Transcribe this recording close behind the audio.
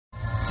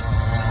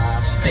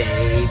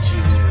fade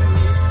you.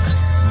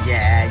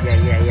 Yeah, yeah,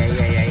 yeah, yeah,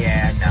 yeah, yeah,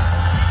 yeah. Nah,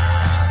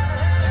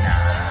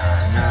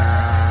 nah,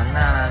 nah,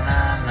 nah,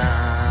 nah,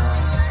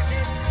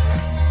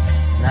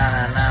 nah,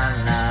 nah,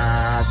 nah,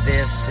 nah.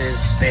 This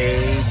is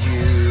fade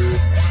you.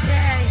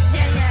 Yeah,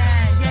 yeah,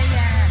 yeah, yeah,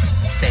 yeah.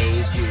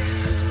 Fade you.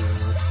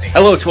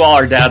 Hello to all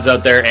our dads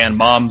out there and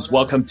moms.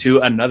 Welcome to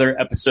another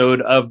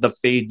episode of the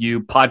Fade You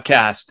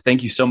podcast.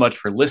 Thank you so much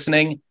for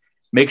listening.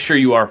 Make sure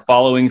you are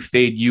following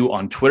Fade You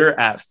on Twitter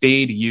at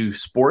Fade You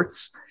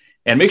Sports.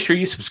 And make sure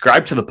you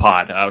subscribe to the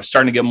pod. We're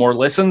starting to get more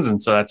listens, and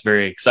so that's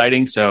very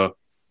exciting. So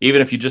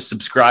even if you just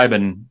subscribe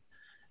and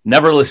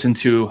never listen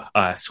to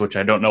us, which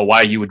I don't know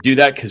why you would do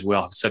that because we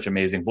all have such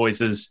amazing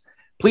voices,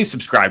 please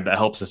subscribe. That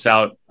helps us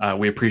out.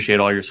 We appreciate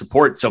all your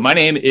support. So my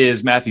name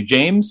is Matthew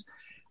James.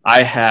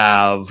 I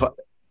have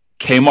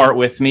Kmart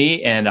with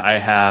me, and I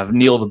have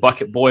Neil the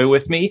Bucket Boy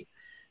with me.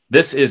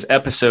 This is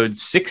episode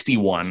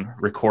 61,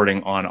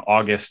 recording on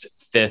August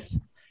 5th,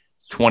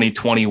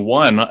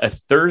 2021, a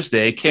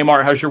Thursday.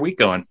 Kmart, how's your week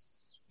going?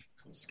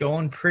 It's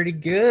going pretty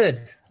good.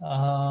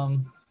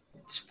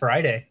 It's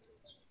Friday.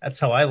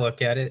 That's how I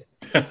look at it.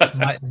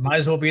 Might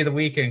as well be the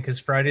weekend because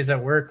Fridays at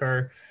work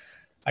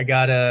I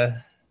got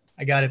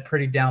it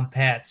pretty down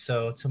pat.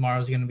 So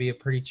tomorrow's going to be a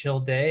pretty chill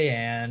day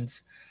and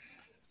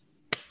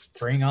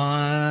bring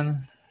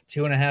on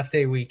 2.5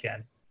 day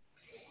weekend.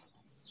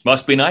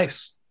 Must be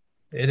nice.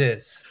 It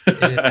is.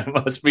 It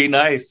must be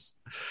nice.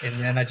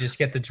 And then I just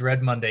get the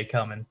dread Monday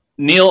coming.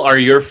 Neil, are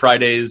your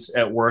Fridays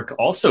at work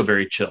also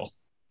very chill?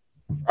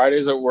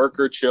 Fridays at work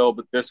are chill,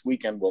 but this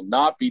weekend will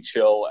not be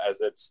chill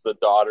as it's the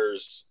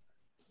daughter's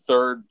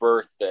third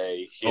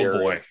birthday here. Oh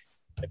boy.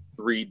 In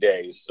 3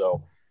 days.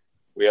 So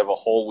we have a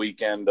whole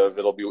weekend of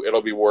it'll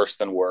be worse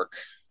than work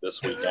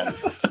this weekend.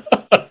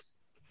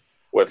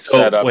 With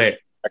setup,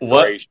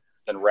 decoration,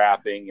 and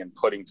wrapping and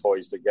putting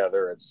toys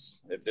together.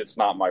 It's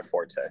not my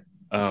forte.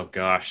 Oh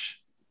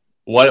gosh.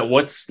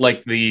 What's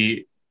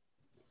going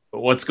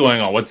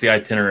on? What's the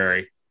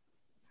itinerary?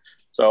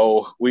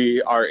 So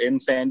we are in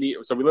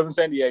So we live in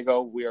San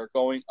Diego. We are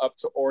going up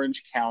to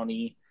Orange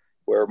County,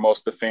 where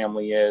most of the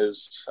family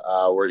is.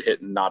 We're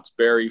hitting Knott's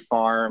Berry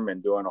Farm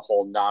and doing a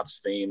whole Knott's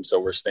theme. So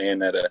we're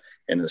staying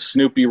in the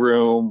Snoopy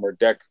room. We're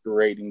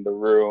decorating the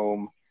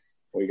room.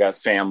 We got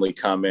family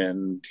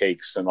coming,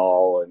 cakes and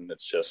all, and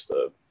it's just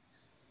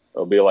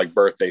it'll be like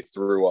birthday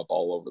threw up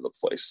all over the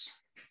place.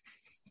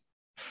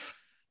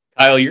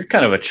 Kyle, you're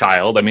kind of a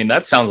child. I mean,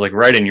 that sounds like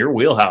right in your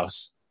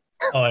wheelhouse.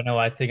 Oh, I know.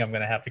 I think I'm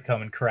going to have to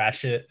come and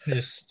crash it.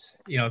 Just,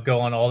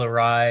 go on all the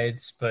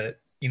rides. But,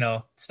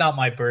 it's not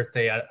my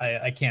birthday.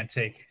 I can't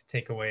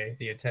take away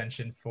the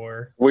attention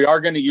for. We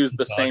are going to use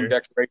the same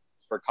decoration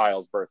for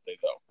Kyle's birthday,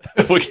 though.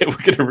 We're going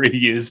to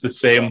reuse the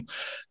same,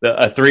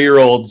 a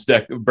 3-year-old's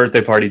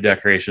birthday party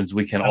decorations.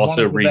 We can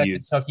also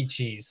reuse Kentucky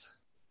cheese.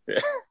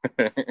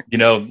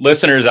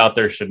 Listeners out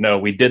there should know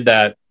we did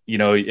that.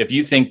 If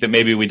you think that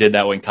maybe we did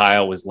that when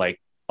Kyle was like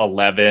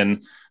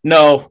 11,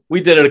 no, we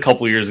did it a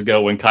couple years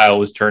ago when Kyle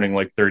was turning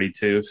like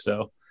 32.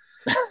 So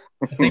I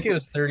think it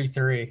was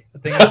 33. I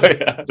think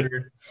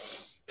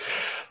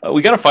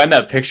we got to find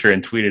that picture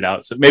and tweet it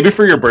out. So maybe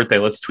for your birthday,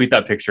 let's tweet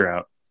that picture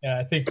out. Yeah,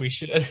 I think we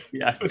should.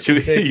 Yeah,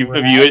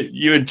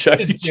 you and Chuck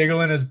just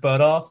jiggling his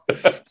butt off.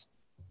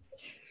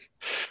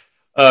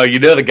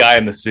 The guy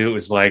in the suit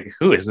was like,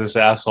 "Who is this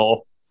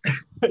asshole?"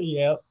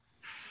 Yep.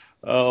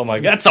 Oh my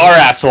God, that's our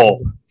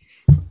asshole.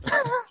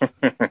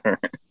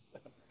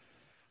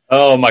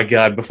 Oh my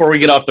God. Before we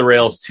get off the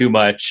rails too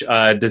much,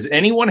 does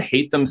anyone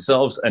hate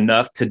themselves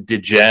enough to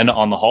degen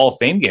on the Hall of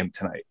Fame game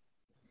tonight?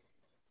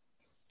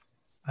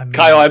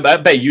 Kyle, I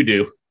bet you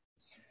do.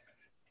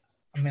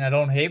 I mean, I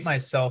don't hate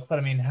myself, but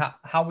I mean,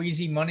 how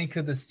easy money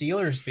could the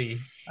Steelers be?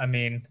 I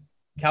mean,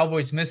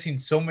 Cowboys missing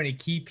so many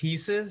key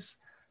pieces.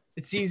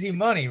 It's easy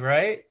money,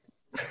 right?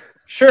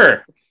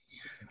 Sure.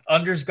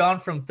 Under's gone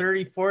from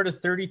 34 to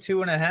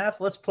 32.5.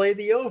 Let's play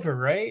the over,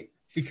 right?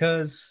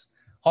 Because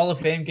Hall of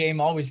Fame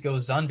game always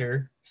goes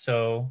under.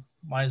 So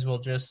might as well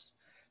just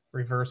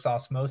reverse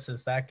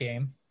osmosis that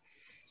game.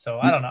 So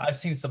I don't know. I've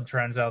seen some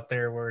trends out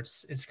there where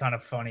it's kind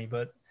of funny,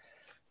 but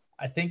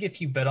I think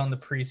if you bet on the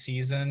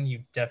preseason,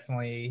 you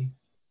definitely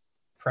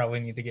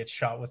probably need to get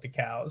shot with the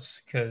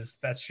cows because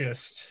that's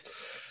just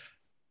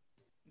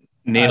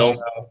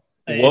Neil.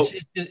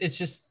 It's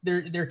just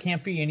there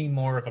can't be any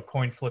more of a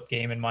coin flip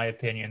game, in my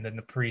opinion, than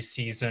the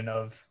preseason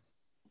of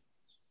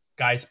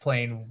guys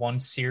playing one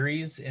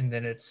series, and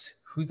then it's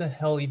who the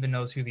hell even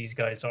knows who these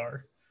guys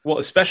are. Well,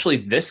 especially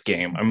this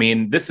game. I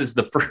mean, this is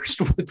the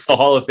first. It's the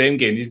Hall of Fame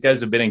game. These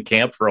guys have been in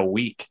camp for a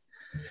week.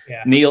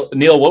 Yeah. Neil,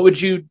 what would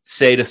you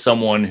say to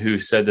someone who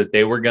said that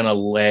they were going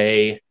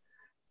to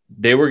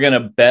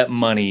bet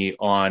money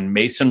on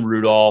Mason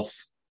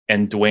Rudolph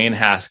and Dwayne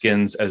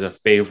Haskins as a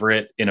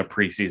favorite in a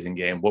preseason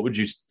game? What would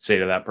you say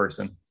to that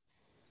person?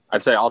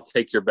 I'd say, I'll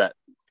take your bet.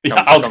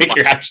 I'll take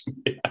your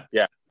action.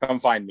 Yeah,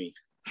 come find me.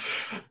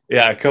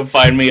 Yeah, come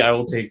find me. I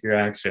will take your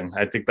action.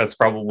 I think that's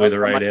probably the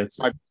right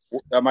answer.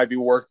 That might be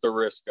worth the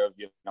risk of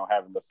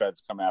having the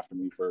feds come after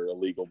me for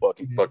illegal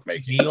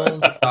bookmaking.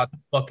 Neil's got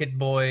Bucket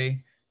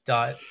Boy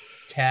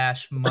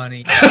Cash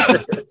money.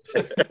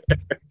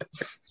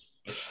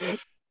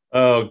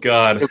 Oh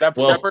God.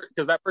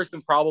 Because that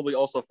person's probably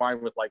also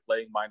fine with like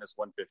laying minus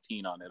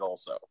 115 on it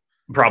also.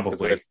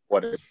 Probably.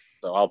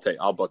 So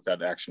I'll book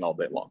that action all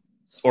day long.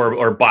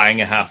 Or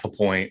buying a half a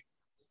point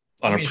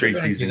on a if you're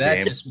gonna do preseason that,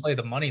 game. just play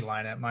the money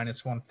line at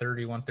minus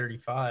 130,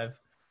 135.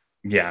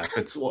 Yeah.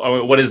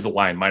 What is the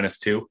line?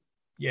 -2?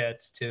 Yeah,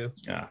 it's 2.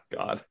 Yeah,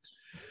 God.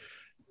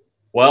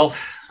 Well,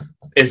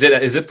 is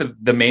it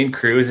the main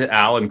crew? Is it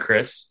Al and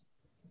Chris?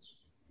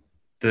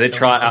 Do they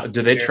trot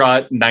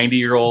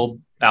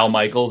 90-year-old Al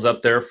Michaels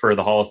up there for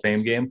the Hall of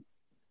Fame game?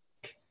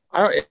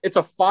 It's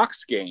a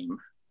Fox game.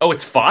 Oh,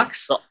 it's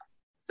Fox? So,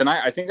 and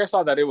I think I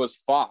saw that it was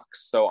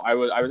Fox. So I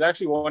was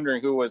actually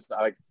wondering who was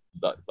like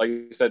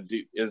you said,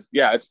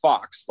 it's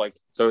Fox. Like,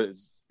 so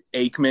is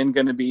Aikman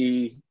going to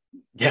be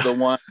the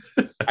one?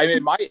 I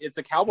mean, it's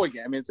a Cowboy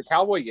game. I mean, it's a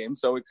Cowboy game,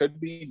 so it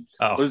could be.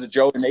 Was it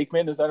Joe and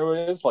Aikman? Is that who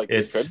it is? Like,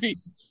 it could be.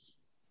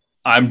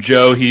 I'm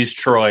Joe. He's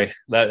Troy.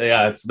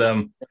 It's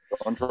them.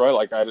 I'm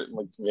Troy.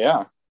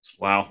 Yeah.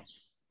 Wow.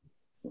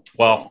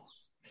 Well,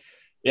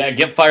 yeah.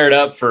 Get fired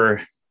up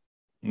for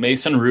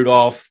Mason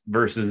Rudolph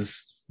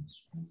versus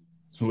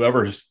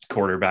whoever's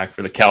quarterback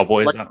for the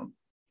Cowboys.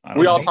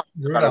 We all talk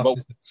about it, but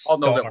we all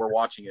know that we're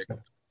watching it.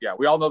 Yeah,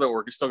 we all know that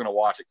we're still going to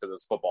watch it because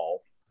it's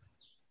football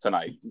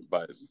tonight.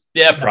 But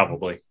yeah,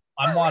 probably.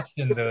 I'm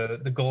watching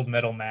the gold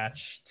medal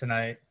match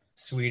tonight,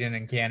 Sweden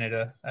and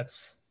Canada.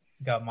 That's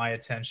got my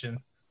attention.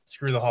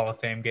 Screw the Hall of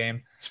Fame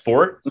game.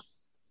 Sport?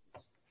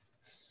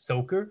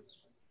 Soccer?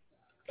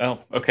 Oh,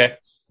 okay.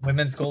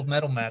 Women's gold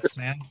medal match,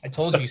 man. I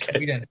told you, okay.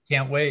 Sweden.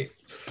 Can't wait.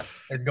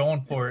 They're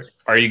going for it.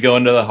 Are you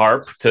going to the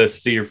Harp to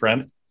see your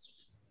friend?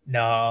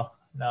 No,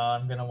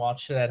 I'm going to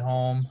watch it at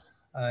home.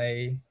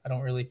 I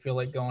don't really feel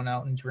like going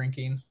out and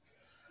drinking.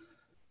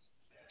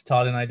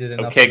 Todd and I did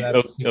enough of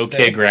that.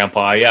 Okay,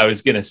 Grandpa. Yeah, I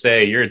was going to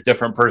say, you're a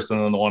different person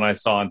than the one I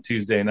saw on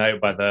Tuesday night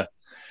by the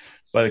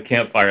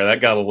campfire. That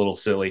got a little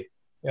silly.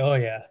 Oh,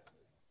 yeah.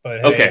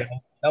 But hey, okay.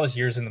 That was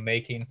years in the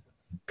making.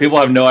 People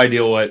have no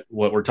idea what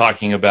we're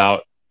talking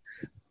about.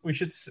 We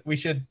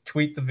should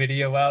tweet the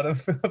video out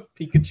of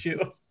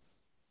Pikachu.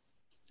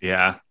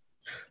 Yeah.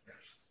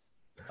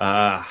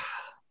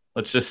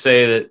 Let's just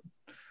say that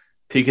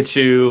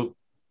Pikachu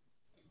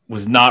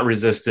was not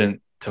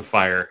resistant to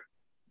fire.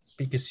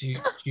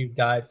 Pikachu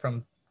died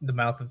from the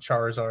mouth of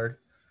Charizard.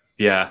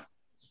 Yeah.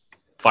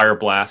 Fire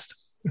blast.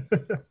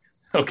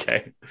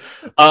 Okay.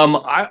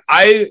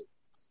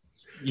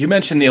 You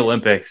mentioned the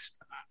Olympics.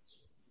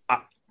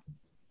 I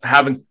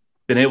haven't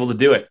been able to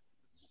do it.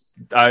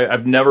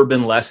 I've never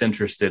been less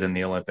interested in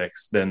the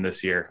Olympics than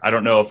this year. I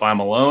don't know if I'm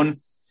alone.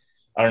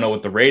 I don't know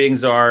what the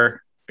ratings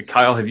are.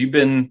 Kyle, have you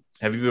been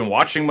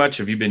watching much?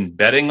 Have you been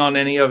betting on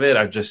any of it?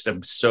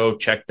 I'm so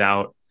checked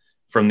out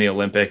from the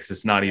Olympics.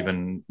 It's not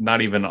even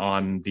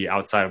on the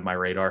outside of my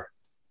radar.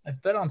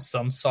 I've bet on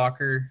some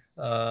soccer,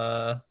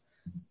 one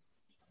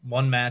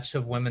match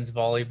of women's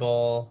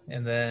volleyball,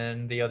 and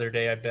then the other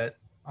day I bet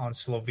on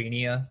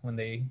Slovenia when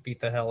they beat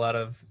the hell out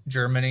of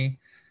Germany.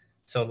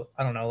 So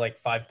I don't know, like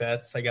 5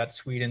 bets. I got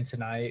Sweden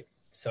tonight.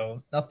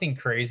 So nothing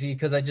crazy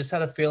because I just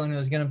had a feeling it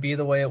was going to be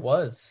the way it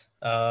was.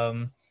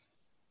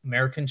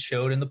 Americans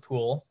showed in the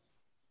pool,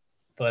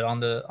 but on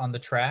the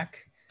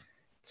track,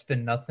 it's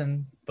been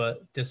nothing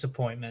but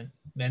disappointment.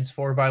 Men's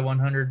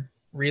 4x100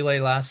 relay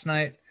last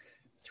night,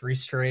 3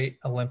 straight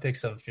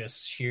Olympics of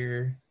just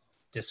sheer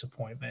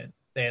disappointment.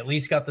 They at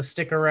least got the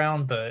stick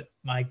around, but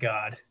my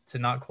God, to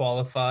not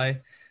qualify,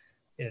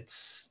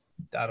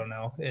 I don't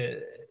know.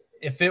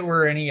 If it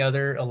were any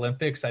other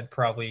Olympics, I'd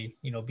probably,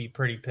 be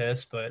pretty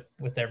pissed. But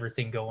with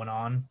everything going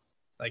on,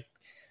 like,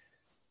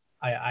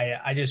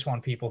 I just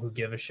want people who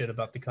give a shit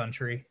about the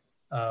country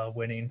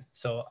winning.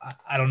 So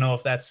I don't know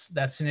if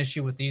that's an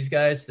issue with these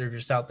guys. They're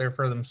just out there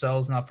for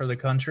themselves, not for the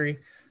country.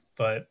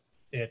 But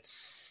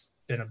it's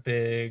been a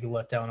big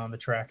letdown on the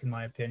track, in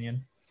my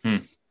opinion.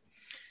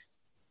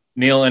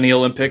 Neil, any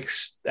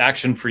Olympics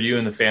action for you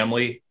and the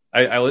family?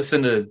 I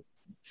listened to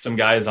some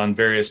guys on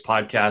various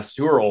podcasts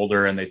who are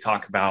older, and they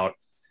talk about,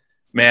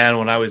 man,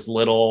 when I was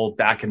little,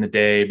 back in the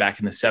day, back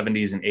in the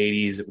 70s and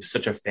 80s, it was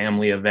such a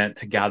family event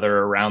to gather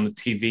around the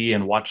TV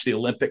and watch the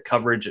Olympic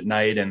coverage at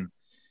night. And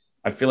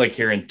I feel like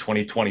here in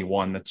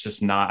 2021, that's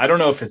just not, I don't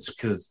know if it's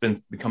because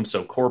it's become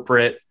so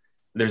corporate.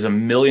 There's a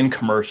million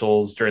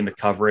commercials during the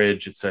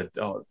coverage. It's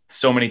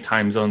so many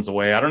time zones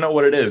away. I don't know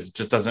what it is. It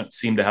just doesn't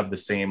seem to have the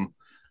same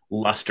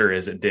luster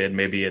as it did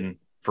maybe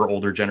for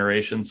older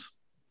generations.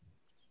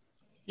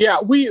 Yeah,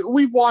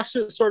 we've watched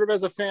it sort of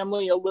as a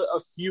family a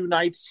few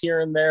nights here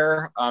and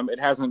there.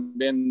 It hasn't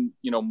been,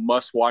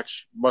 must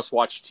watch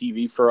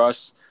TV for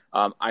us.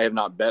 I have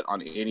not bet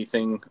on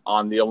anything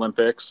on the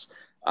Olympics.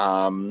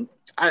 And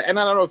I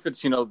don't know if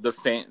it's,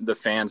 the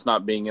fans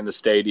not being in the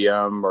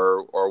stadium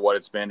or what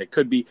it's been. It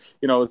could be,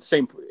 the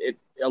same,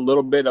 a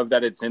little bit of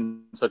that. It's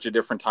in such a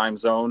different time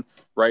zone,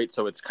 right?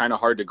 So it's kind of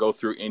hard to go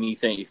through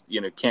anything.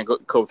 Can't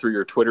go through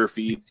your Twitter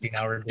feed,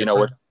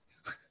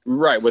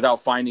 Right,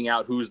 without finding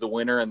out who's the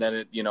winner, and then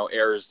it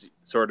airs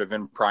sort of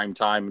in prime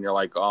time, and you're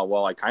like, oh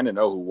well, I kind of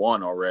know who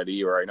won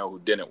already, or I know who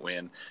didn't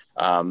win.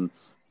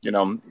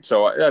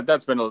 So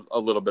that's been a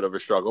little bit of a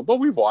struggle, but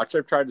we've watched.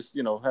 I've tried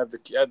to have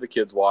the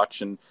kids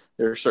watch, and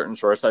there are certain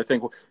sources. I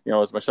think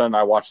as my son and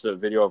I watched the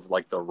video of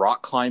like the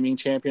rock climbing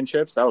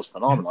championships. That was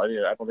phenomenal. I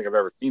don't think I've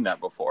ever seen that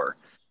before,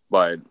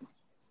 but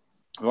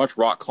we watched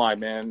rock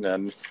climbing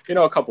and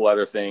a couple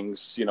other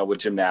things with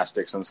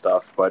gymnastics and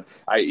stuff, but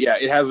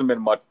it hasn't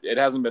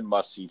been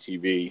must see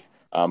TV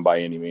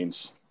by any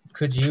means.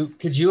 Could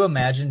you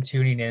imagine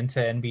tuning into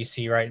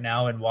NBC right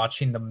now and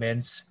watching the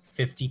men's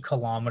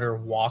 50-kilometer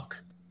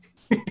walk?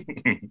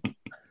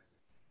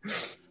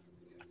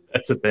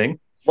 That's a thing.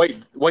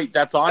 Wait,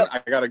 that's on.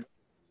 I gotta.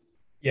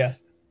 Yeah,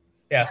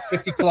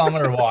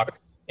 50-kilometer walk.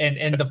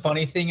 And the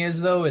funny thing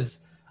is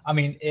I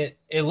mean,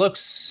 it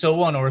looks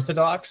so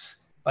unorthodox.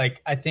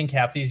 Like, I think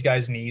half these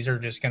guys' knees are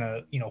just going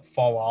to,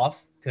 fall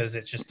off because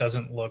it just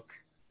doesn't look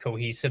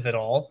cohesive at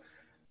all.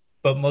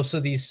 But most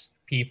of these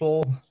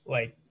people,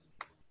 like,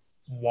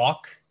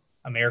 walk,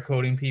 I'm air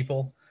quoting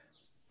people,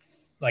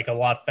 like a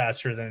lot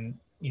faster than,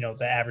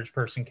 the average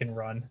person can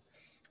run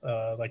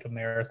like a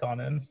marathon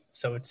in.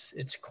 So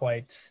it's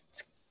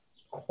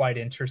quite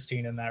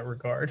interesting in that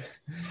regard.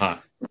 Huh.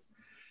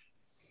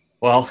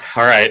 Well,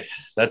 all right.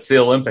 That's the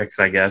Olympics,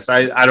 I guess.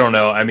 I don't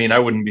know. I mean, I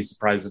wouldn't be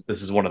surprised if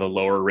this is one of the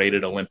lower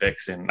rated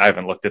Olympics, and I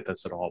haven't looked at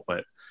this at all,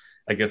 but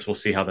I guess we'll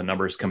see how the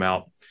numbers come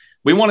out.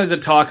 We wanted to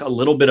talk a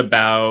little bit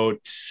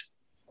about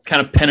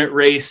kind of pennant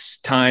race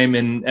time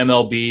in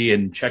MLB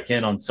and check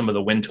in on some of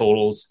the win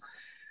totals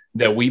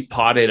that we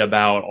potted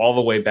about all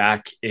the way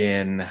back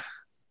in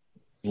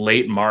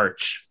late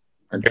March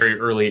or very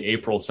early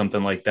April,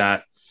 something like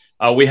that.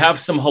 We have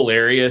some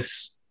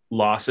hilarious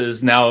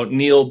losses. Now,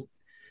 Neil,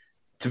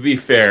 to be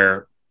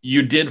fair,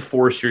 you did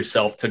force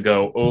yourself to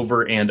go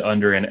over and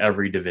under in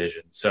every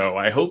division. So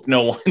I hope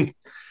no one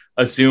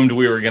assumed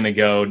we were going to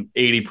go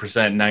 80%,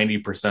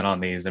 90% on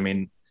these. I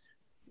mean,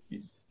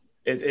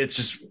 it's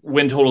just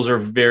win totals are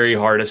very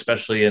hard,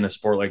 especially in a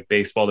sport like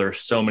baseball. There are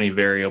so many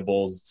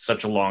variables, it's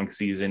such a long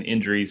season,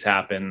 injuries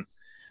happen.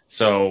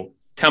 So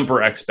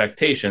temper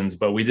expectations,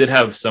 but we did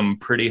have some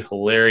pretty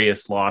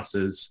hilarious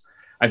losses.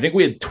 I think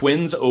we had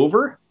Twins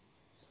over.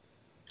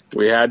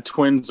 We had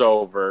Twins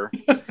over.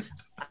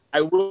 I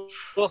will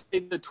say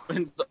the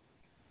Twins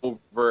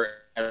over,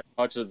 as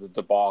much as the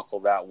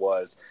debacle that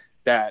was,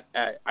 that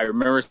I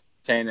remember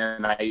saying,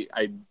 and I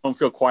don't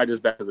feel quite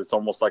as bad because it's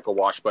almost like a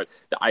wash, but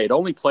I had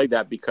only played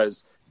that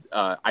because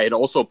I had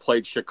also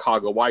played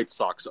Chicago White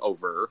Sox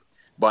over,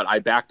 but I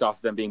backed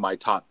off them being my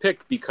top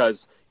pick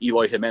because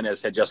Eloy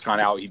Jimenez had just gone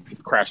out. He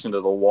crashed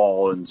into the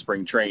wall in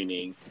spring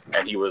training,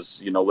 and he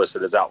was,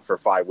 listed as out for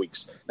 5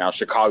 weeks. Now,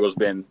 Chicago's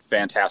been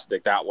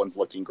fantastic. That one's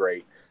looking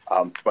great.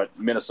 But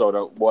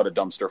Minnesota, what a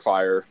dumpster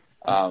fire.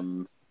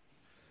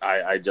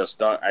 I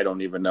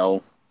don't even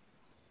know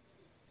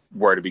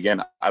where to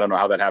begin. I don't know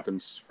how that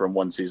happens from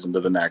one season to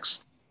the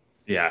next.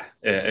 Yeah,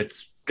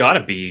 it's got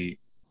to be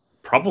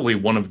probably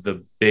one of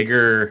the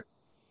bigger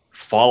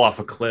fall off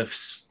of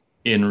cliffs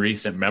in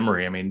recent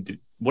memory. I mean,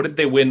 what did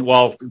they win?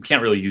 Well, we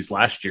can't really use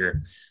last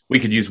year. We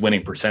could use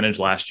winning percentage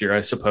last year,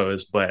 I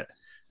suppose. But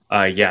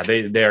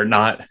they are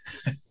not.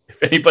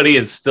 If anybody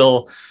is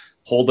still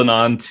holding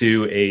on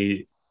to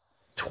a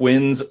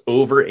Twins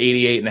over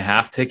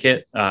 88.5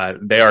 ticket,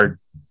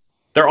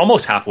 they're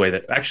almost halfway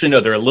there. Actually, no,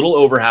 they're a little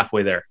over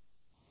halfway there.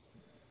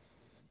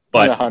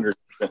 But 100.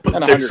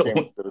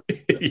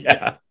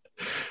 Yeah.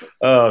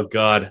 Oh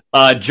God.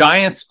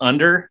 Giants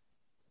under.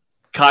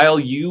 Kyle,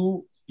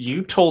 you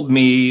told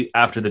me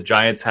after the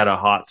Giants had a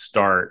hot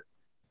start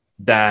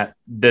that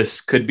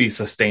this could be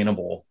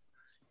sustainable.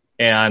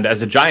 And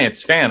as a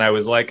Giants fan, I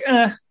was like,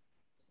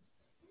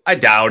 I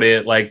doubt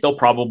it. Like, they'll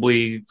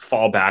probably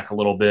fall back a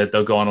little bit.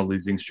 They'll go on a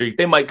losing streak.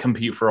 They might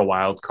compete for a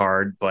wild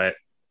card, but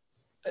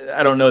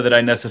I don't know that I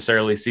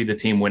necessarily see the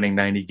team winning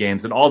 90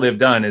 games. And all they've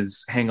done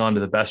is hang on to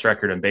the best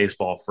record in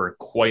baseball for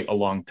quite a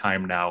long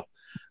time now.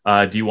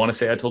 Do you want to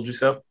say I told you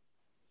so?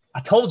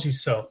 I told you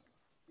so.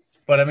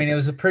 But, I mean, it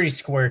was a pretty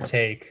square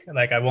take.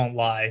 Like, I won't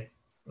lie.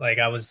 Like,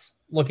 I was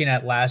looking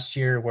at last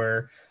year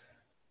where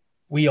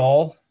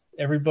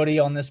everybody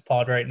on this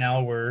pod right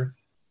now, were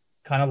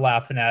kind of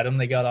laughing at them.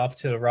 They got off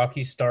to a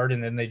rocky start,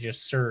 and then they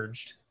just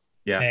surged.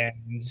 Yeah.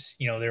 And,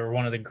 they were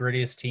one of the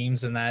grittiest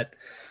teams in that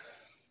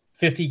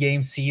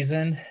 50-game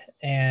season.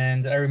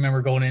 And I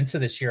remember going into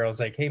this year, I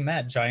was like, hey,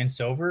 Matt, Giants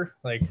over.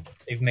 Like,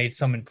 they've made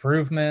some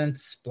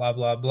improvements, blah,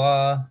 blah,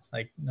 blah.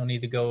 Like, no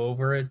need to go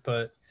over it.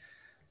 But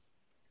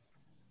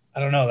I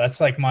don't know. That's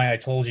like my I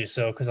told you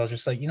so, because I was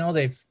just like,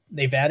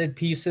 they've added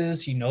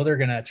pieces. They're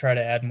going to try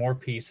to add more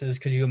pieces.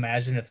 Because you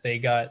imagine if they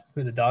got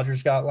who the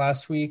Dodgers got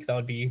last week, that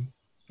would be,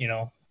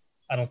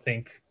 I don't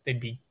think they'd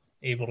be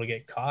able to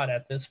get caught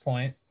at this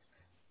point.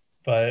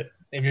 But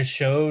they've just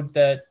showed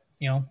that,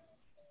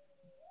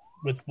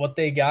 with what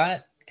they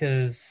got,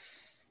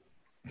 because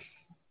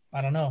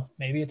I don't know,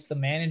 maybe it's the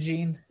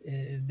managing.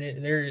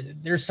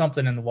 There's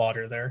something in the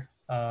water there.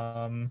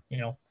 Fun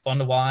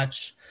to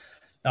watch.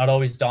 not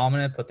always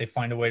dominant, but they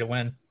find a way to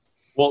win.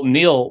 Well,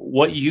 Neil,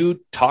 what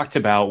you talked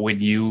about when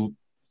you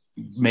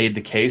made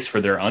the case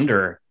for their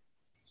under,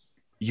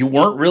 you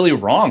weren't really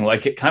wrong.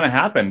 Like, it kind of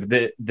happened.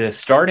 The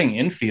starting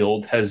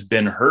infield has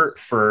been hurt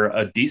for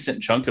a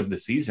decent chunk of the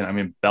season. I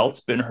mean,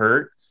 Belt's been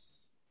hurt.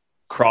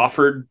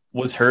 Crawford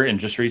was hurt and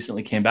just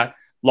recently came back.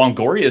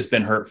 Longoria has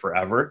been hurt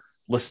forever.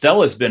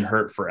 Listella has been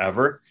hurt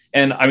forever.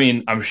 And I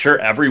mean, I'm sure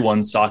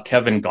everyone saw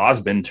Kevin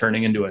Gausman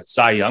turning into a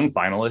Cy Young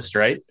finalist,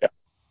 right? Yeah.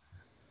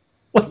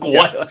 Like,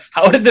 what?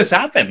 How did this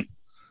happen?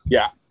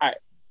 Yeah,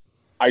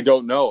 I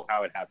don't know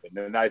how it happened,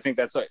 and I think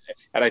that's,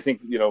 and I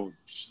think, you know,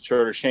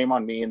 sort of shame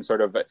on me and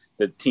sort of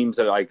the teams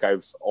that like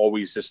I've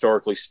always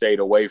historically stayed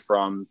away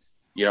from.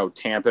 You know,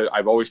 Tampa.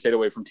 I've always stayed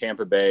away from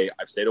Tampa Bay.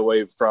 I've stayed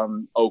away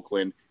from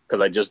Oakland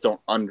because I just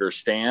don't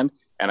understand,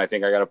 and I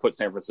think I got to put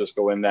San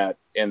Francisco in that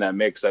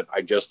mix. That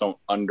I just don't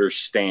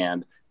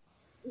understand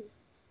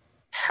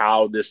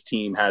how this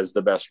team has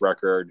the best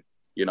record,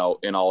 you know,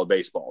 in all of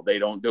baseball. They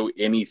don't do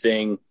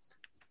anything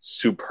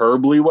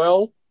superbly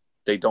well.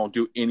 They don't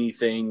do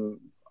anything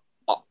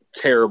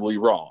terribly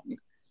wrong.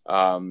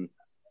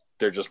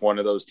 They're just one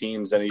of those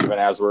teams. And even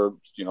as we're,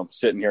 you know,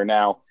 sitting here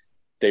now,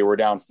 they were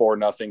down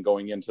 4-0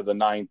 going into the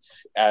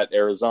 9th at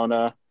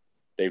Arizona.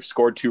 They've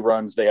scored 2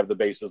 runs. They have the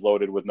bases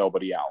loaded with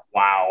nobody out.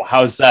 Wow.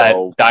 How's that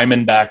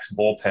Diamondbacks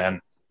bullpen?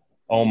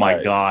 Oh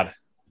my God.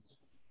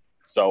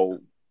 So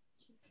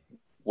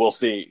we'll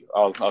see.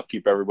 I'll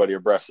keep everybody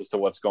abreast as to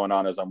what's going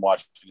on as I'm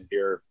watching it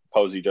here.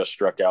 Posey just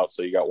struck out,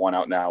 so you got 1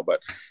 out now,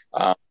 but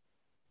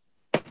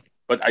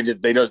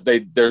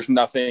there's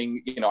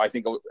nothing, you know. I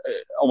think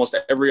almost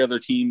every other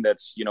team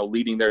that's, you know,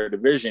 leading their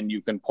division,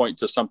 you can point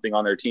to something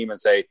on their team and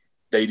say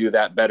they do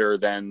that better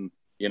than,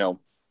 you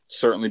know,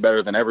 certainly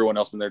better than everyone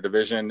else in their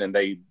division. And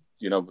they,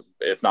 you know,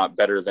 if not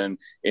better than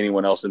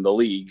anyone else in the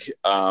league,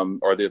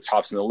 or the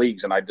tops in the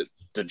leagues. And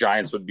the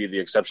Giants would be the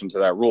exception to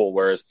that rule.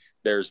 Whereas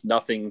there's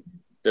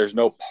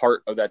no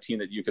part of that team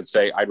that you could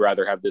say, I'd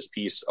rather have this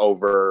piece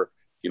over,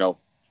 you know,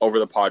 over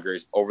the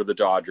Padres, over the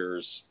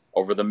Dodgers,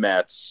 over the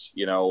Mets,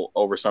 you know,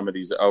 over some of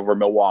these, over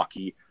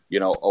Milwaukee, you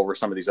know, over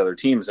some of these other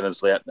teams. And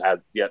it's yet,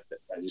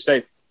 as you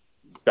say,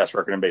 best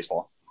record in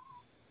baseball.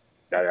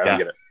 I don't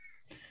get it.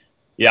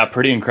 Yeah,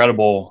 pretty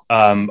incredible.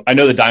 I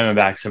know the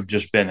Diamondbacks have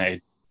just been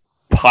a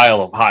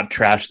pile of hot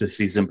trash this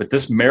season, but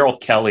this Merrill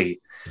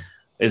Kelly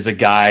is a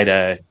guy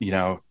to, you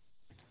know,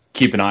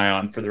 keep an eye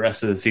on for the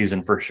rest of the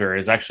season for sure.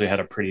 He's actually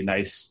had a pretty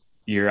nice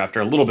year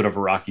after a little bit of a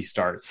rocky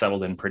start,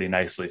 settled in pretty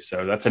nicely.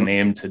 So that's a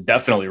name to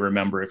definitely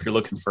remember if you're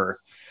looking for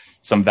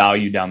some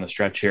value down the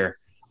stretch here.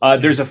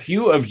 There's a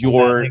few of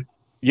your,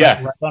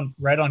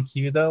 right on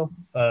cue though.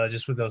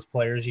 Just with those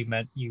players you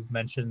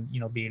mentioned, you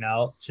know, being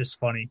out. It's just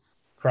funny.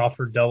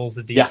 Crawford doubles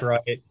the deep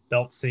right,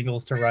 Belt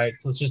singles to right.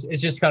 So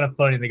it's just kind of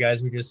funny. The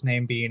guys we just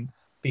named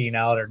being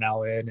out are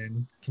now in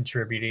and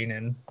contributing,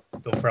 and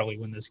they'll probably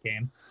win this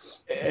game.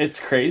 It's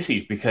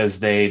crazy because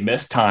they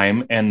missed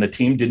time and the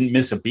team didn't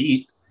miss a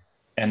beat.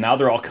 And now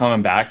they're all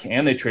coming back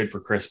and they trade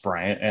for Chris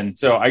Bryant. And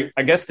so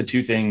I guess the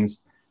two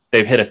things,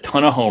 they've hit a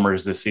ton of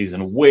homers this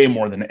season, way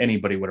more than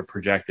anybody would have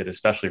projected,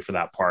 especially for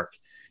that park.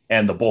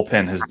 And the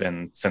bullpen has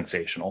been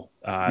sensational.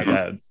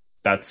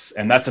 That's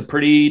a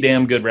pretty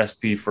damn good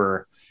recipe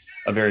for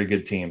a very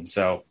good team.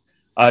 So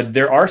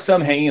there are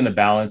some hanging in the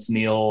balance,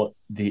 Neil.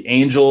 The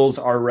Angels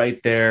are right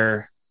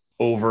there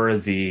over.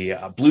 The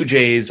Blue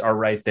Jays are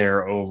right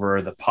there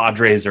over. The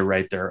Padres are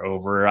right there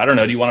over. I don't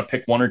know. Do you want to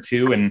pick one or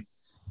two and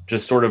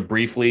just sort of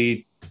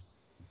briefly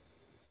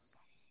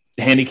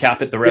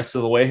handicap it the rest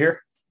of the way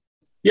here?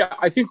 Yeah,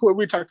 I think what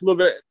we talked a little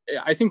bit,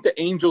 I think the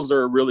Angels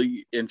are a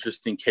really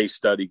interesting case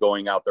study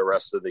going out the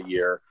rest of the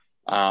year.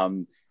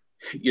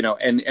 You know,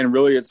 and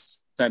really it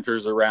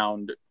centers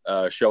around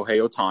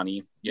Shohei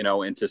Ohtani, you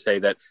know, and to say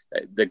that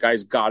the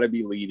guy's got to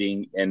be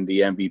leading in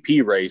the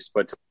MVP race,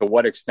 but to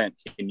what extent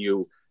can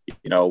you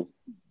know,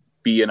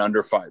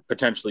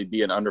 potentially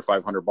be an under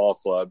 500 ball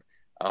club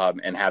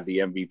and have the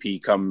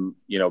MVP come,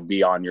 you know,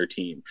 be on your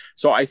team.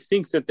 So I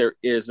think that there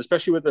is,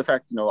 especially with the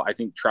fact, you know, I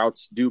think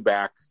Trout's due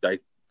back.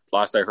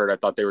 Last I heard, I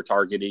thought they were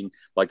targeting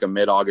like a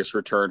mid-August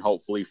return,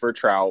 hopefully for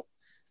Trout,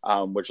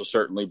 which will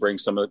certainly bring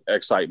some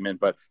excitement.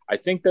 But I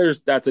think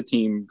that's a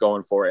team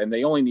going for it. And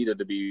they only needed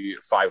to be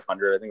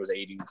 500. I think it was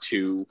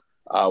 82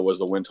 was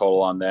the win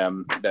total on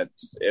them.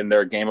 That's in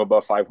their game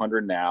above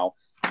 500 now.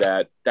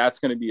 That's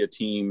going to be a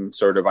team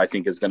sort of, I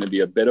think, is going to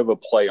be a bit of a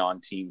play on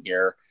team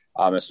here,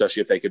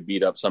 especially if they could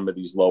beat up some of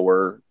these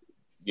lower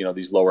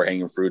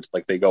hanging fruits.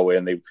 Like they go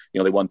in, they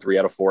won 3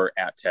 out of 4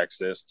 at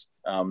Texas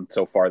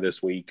so far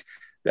this week.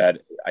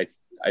 That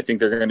I think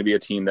they're going to be a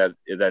team that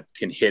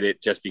can hit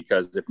it, just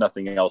because if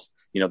nothing else,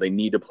 you know, they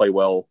need to play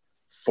well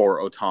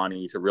for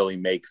Ohtani to really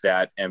make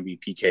that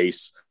MVP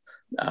case.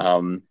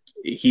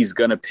 He's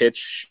going to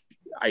pitch.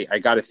 I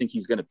got to think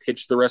he's going to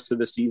pitch the rest of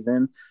the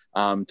season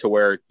to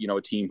where, you know,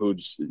 a team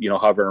who's, you know,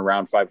 hovering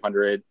around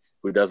 500,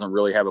 who doesn't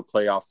really have a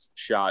playoff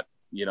shot,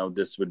 you know,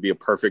 this would be a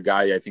perfect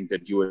guy. I think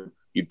that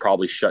you'd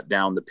probably shut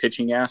down the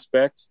pitching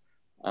aspect.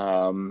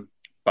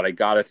 But I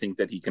got to think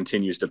that he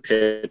continues to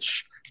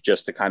pitch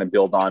just to kind of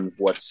build on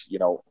what's,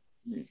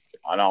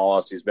 on all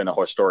else, he's been a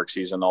historic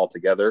season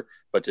altogether,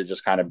 but to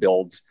just kind of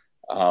build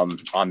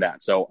on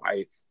that. So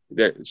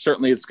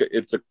certainly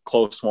it's a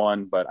close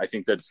one, but I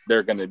think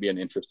they're going to be an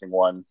interesting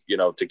one,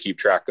 to keep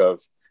track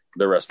of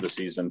the rest of the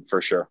season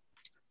for sure.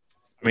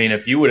 I mean,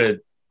 if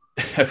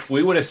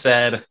we would have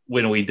said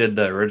when we did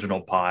the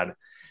original pod,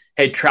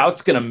 hey,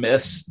 Trout's going to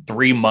miss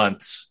 3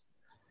 months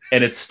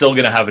and it's still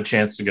going to have a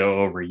chance to go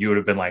over, you would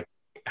have been like,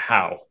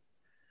 how?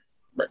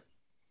 Right.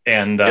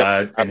 And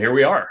here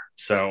we are.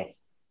 So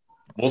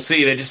we'll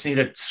see. They just need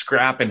to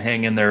scrap and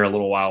hang in there a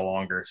little while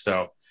longer.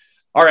 So,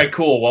 all right,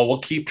 cool. Well, we'll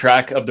keep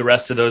track of the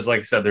rest of those. Like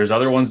I said, there's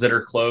other ones that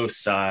are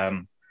close.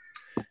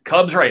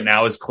 Cubs right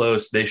now is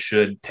close. They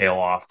should tail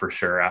off for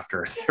sure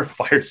after their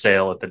fire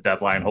sale at the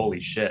deadline. Holy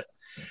shit.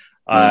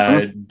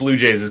 Blue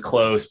Jays is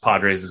close.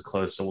 Padres is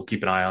close. So we'll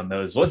keep an eye on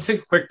those. Let's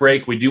take a quick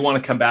break. We do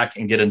want to come back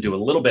and get into a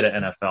little bit of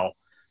NFL.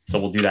 So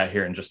we'll do that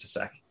here in just a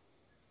sec.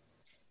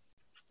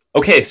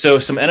 Okay, so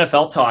some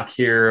NFL talk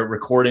here,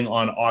 recording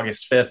on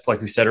August 5th.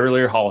 Like we said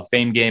earlier, Hall of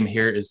Fame game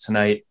here is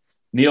tonight.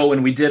 Neil,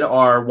 when we did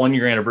our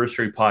 1-year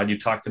anniversary pod, you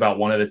talked about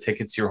one of the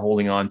tickets you're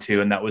holding on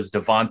to, and that was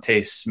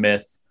Devontae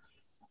Smith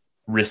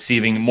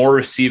receiving more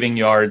receiving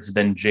yards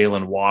than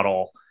Jalen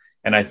Waddle.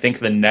 And I think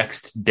the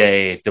next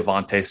day,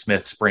 Devontae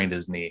Smith sprained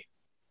his knee.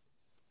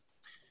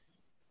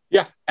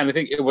 Yeah, and I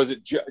think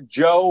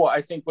Joe,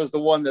 I think, was the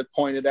one that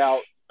pointed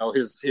out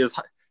his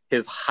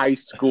high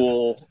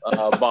school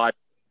body.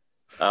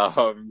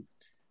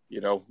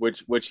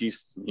 Which he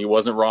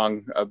wasn't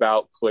wrong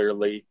about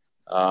clearly.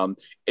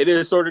 It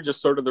is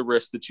sort of the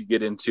risk that you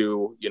get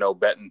into,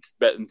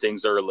 betting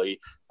things early.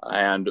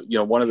 And,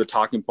 one of the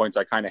talking points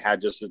I kind of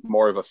had just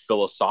more of a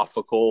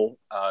philosophical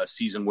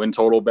season win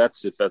total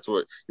bets, if that's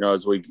what,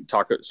 as we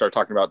start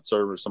talking about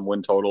sort of some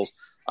win totals.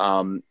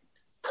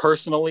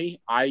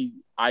 Personally,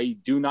 I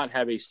do not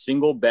have a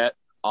single bet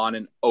on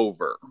an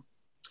over.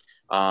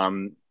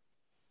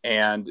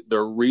 And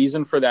the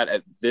reason for that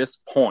at this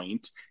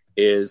point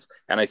is,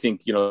 and I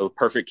think, the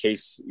perfect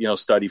case,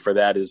 study for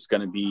that is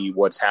going to be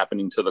what's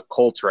happening to the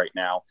Colts right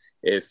now.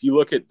 If you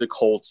look at the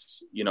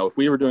Colts, if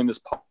we were doing this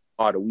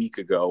pod a week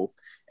ago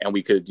and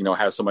we could,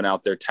 have someone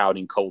out there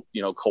touting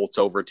Colts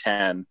over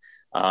 10,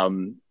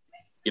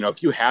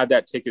 if you had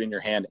that ticket in your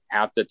hand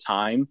at the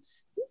time,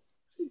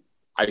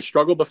 I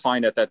struggled to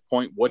find at that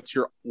point, what's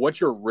your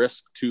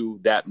risk to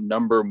that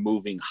number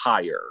moving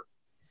higher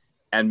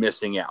and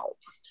missing out.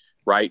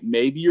 Right.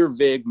 Maybe your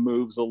VIG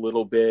moves a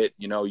little bit,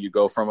 you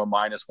go from a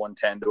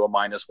 -110 to a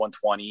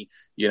 -120,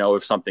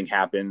 if something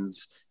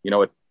happens,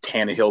 a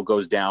Tannehill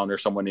goes down or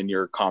someone in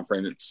your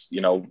conference,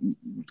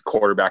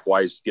 quarterback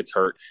wise gets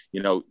hurt,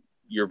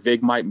 your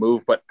VIG might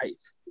move, but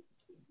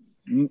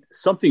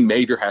something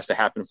major has to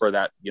happen for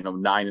that,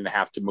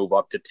 9.5 to move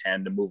up to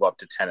 10, to move up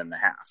to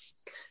 10.5.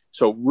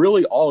 So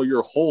really all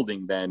you're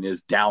holding then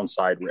is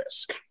downside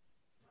risk,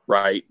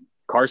 right?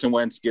 Carson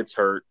Wentz gets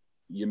hurt.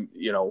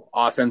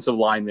 Offensive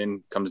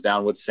lineman comes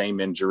down with same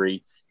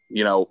injury,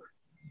 so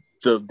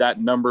that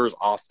number's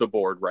off the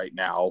board right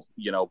now,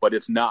 but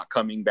it's not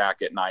coming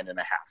back at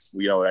 9.5.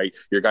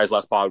 Your guys'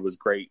 last pod was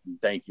great. And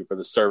thank you for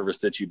the service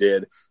that you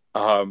did.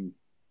 But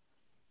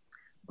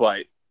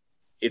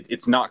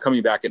it's not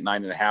coming back at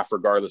 9.5,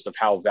 regardless of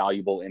how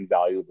valuable,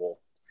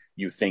 invaluable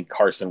you think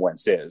Carson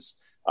Wentz is.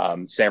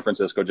 San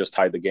Francisco just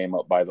tied the game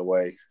up, by the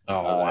way.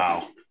 Oh,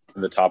 wow.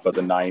 In the top of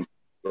the ninth,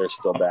 they're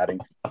still batting.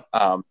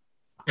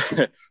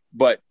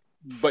 But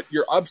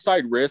your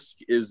upside risk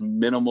is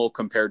minimal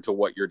compared to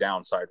what your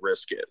downside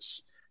risk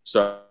is.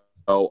 So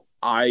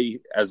I,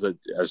 as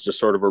just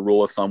sort of a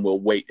rule of thumb, will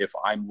wait. If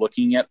I'm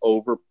looking at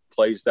over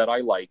plays that I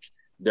like,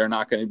 they're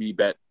not going to be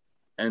bet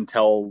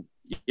until,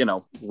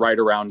 right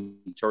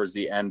around towards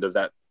the end of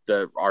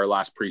our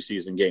last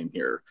preseason game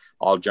here.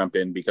 I'll jump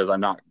in because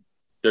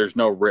there's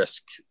no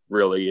risk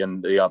really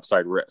in the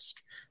upside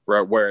risk,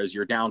 right? Whereas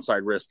your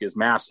downside risk is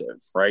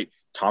massive, right?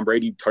 Tom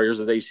Brady tears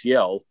his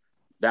ACL.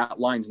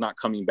 That line's not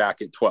coming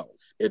back at 12.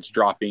 It's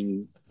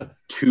dropping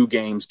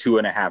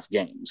 2.5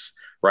 games,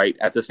 right?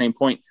 At the same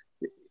point,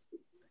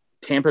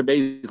 Tampa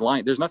Bay's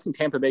line, there's nothing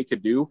Tampa Bay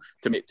could do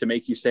to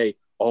make you say,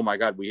 oh my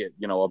God,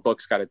 a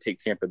book's got to take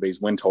Tampa Bay's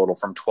win total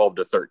from 12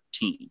 to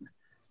 13,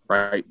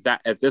 right?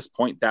 That at this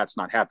point, that's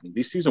not happening.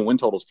 These season win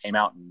totals came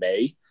out in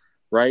May,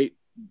 right?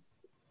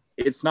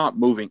 It's not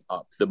moving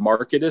up. The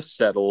market is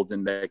settled,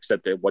 and they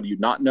accepted. What do you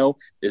not know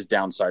is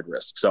downside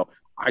risk. So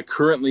I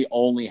currently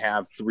only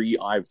have three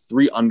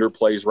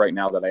underplays right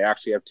now that I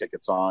actually have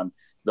tickets on.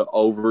 The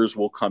overs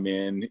will come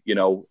in,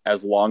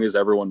 as long as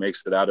everyone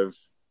makes it out of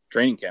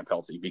training camp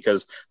healthy,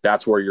 because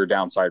that's where your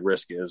downside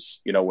risk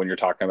is, when you're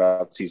talking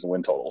about season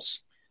win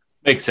totals.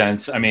 Makes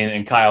sense. I mean,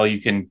 and Kyle,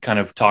 you can kind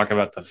of talk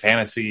about the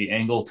fantasy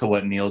angle to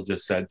what Neil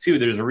just said too.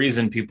 There's a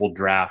reason people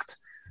draft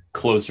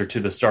closer to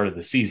the start of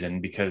the season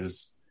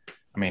because,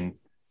 I mean,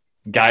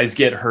 guys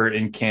get hurt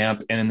in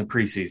camp and in the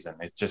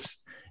preseason. It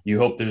just, you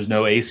hope there's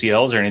no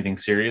ACLs or anything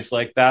serious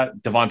like that.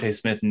 Devontae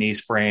Smith knee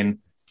sprain,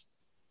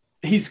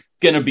 he's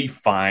going to be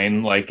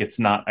fine. Like, it's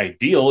not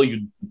ideal.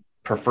 You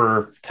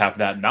prefer to have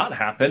that not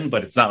happen,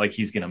 but it's not like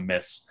he's going to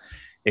miss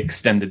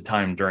extended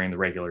time during the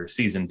regular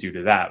season due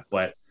to that.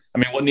 But I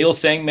mean, what Neil's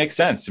saying makes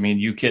sense. I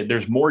mean,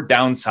 there's more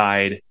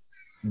downside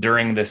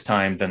during this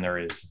time than there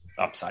is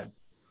upside.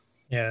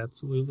 Yeah,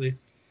 absolutely.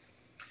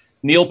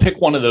 Neil,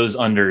 pick one of those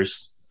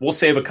unders. We'll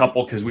save a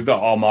couple because we've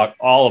got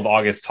all of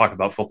August to talk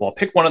about football.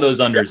 Pick one of those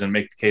unders and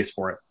make the case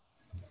for it.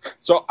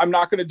 So I'm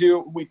not going to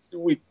do.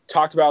 We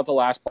talked about the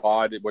last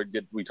pod.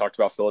 We talked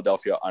about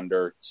Philadelphia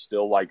under.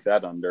 Still like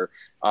that under.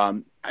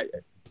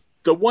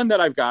 The one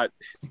that I've got,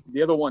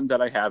 the other one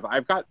that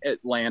I've got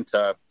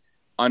Atlanta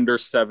under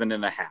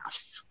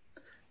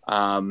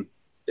 7.5.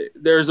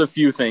 There's a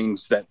few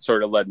things that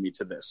sort of led me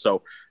to this.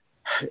 So,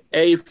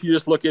 if you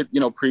just look at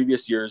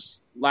previous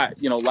years,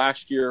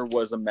 last year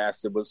was a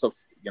mess. It was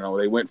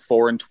they went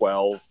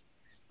 4-12.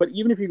 But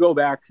even if you go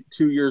back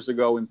 2 years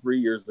ago and 3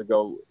 years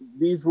ago,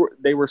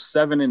 they were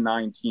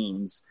 7-9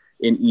 teams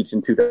in each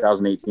in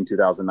 2018,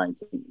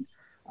 2019.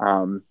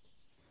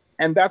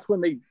 And that's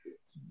when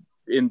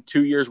in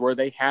 2 years where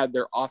they had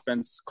their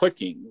offense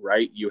clicking,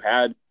 right? You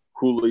had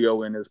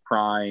Julio in his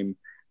prime,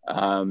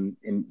 and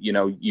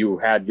you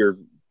had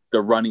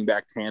the running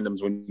back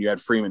tandems when you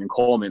had Freeman and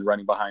Coleman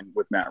running behind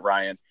with Matt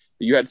Ryan.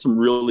 You had some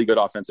really good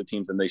offensive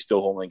teams, and they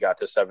still only got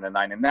to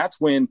 7-9. And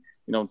that's when,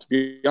 to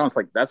be honest,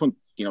 that's when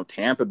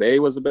Tampa Bay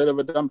was a bit of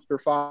a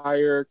dumpster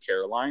fire.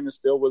 Carolina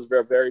still was a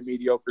very, very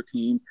mediocre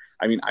team.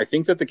 I mean, I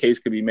think that the case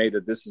could be made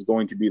that this is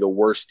going to be the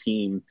worst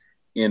team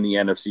in the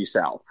NFC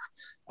South.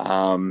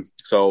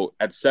 So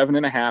at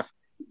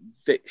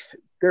 7.5,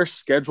 their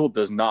schedule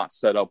does not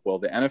set up well.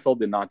 The NFL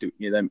did not do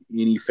them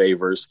any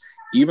favors.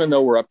 Even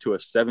though we're up to a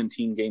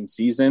 17-game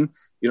season,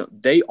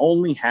 they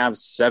only have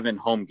 7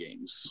 home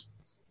games,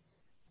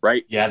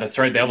 right? Yeah, that's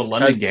right. They have a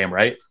London game,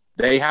 right?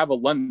 They have a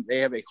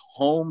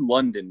home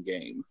London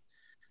game.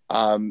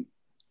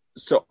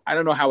 So I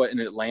don't know how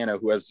in Atlanta,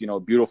 who has a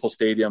beautiful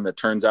stadium that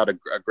turns out a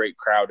great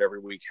crowd every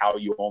week, how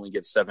you only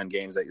get 7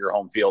 games at your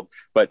home field.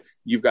 But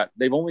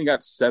they've only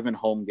got 7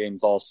 home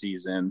games all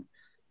season.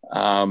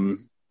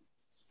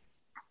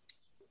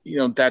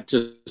 That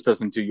just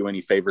doesn't do you any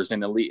favors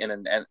in the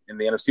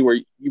NFC, where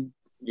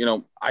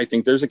I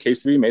think there's a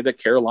case to be made that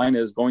Carolina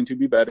is going to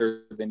be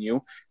better than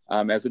you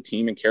as a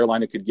team, and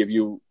Carolina could give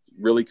you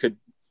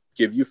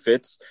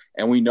fits.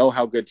 And we know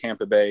how good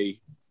Tampa Bay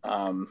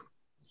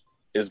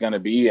is going to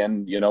be,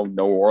 and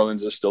New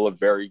Orleans is still a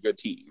very good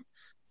team.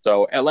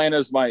 So Atlanta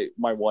is my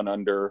one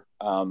under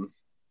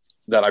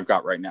that I've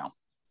got right now.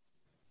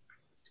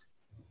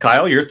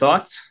 Kyle, your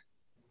thoughts?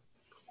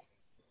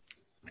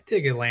 I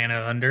take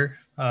Atlanta under.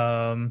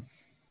 I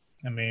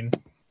mean,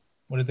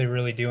 what did they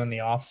really do in the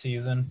off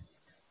season?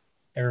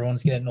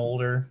 Everyone's getting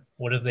older.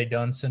 What have they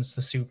done since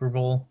the Super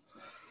Bowl?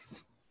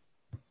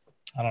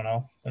 I don't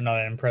know. They're not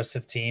an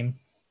impressive team.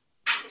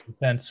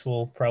 Defense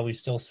will probably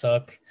still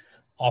suck.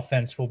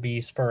 Offense will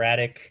be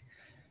sporadic.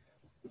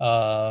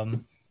 Yeah.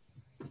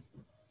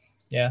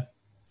 I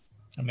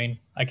mean,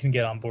 I can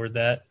get on board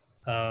that.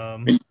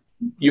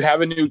 You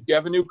have a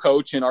new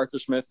coach in Arthur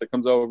Smith that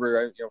comes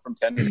over, from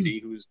Tennessee,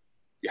 who's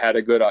had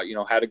a good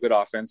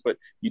offense, but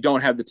you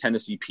don't have the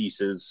Tennessee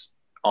pieces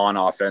on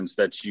offense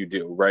that you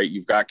do, right?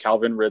 You've got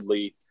Calvin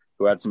Ridley,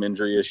 who had some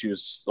injury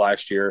issues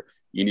last year.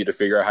 You need to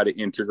figure out how to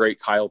integrate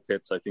Kyle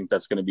Pitts. I think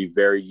that's going to be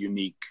very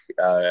unique,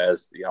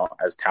 as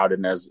touted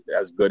and as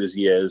good as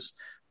he is.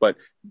 But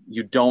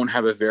you don't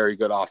have a very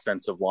good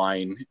offensive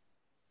line.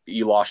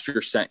 You lost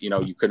your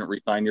you couldn't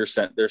re-sign their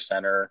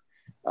center.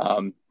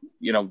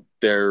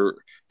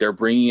 They're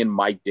bringing in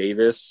Mike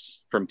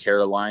Davis from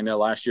Carolina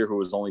last year, who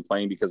was only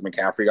playing because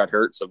McCaffrey got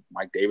hurt. So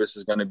Mike Davis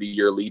is going to be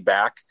your lead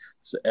back.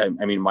 So, I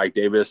mean, Mike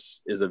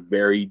Davis is a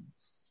very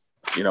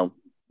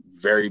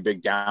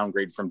big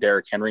downgrade from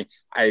Derrick Henry.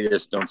 I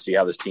just don't see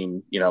how this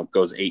team,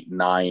 goes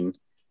 8-9,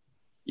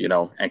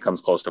 and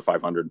comes close to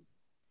 500.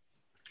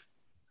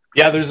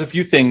 Yeah, there's a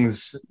few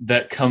things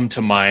that come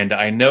to mind.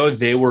 I know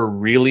they were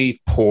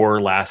really poor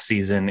last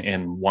season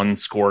in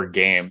one-score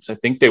games. I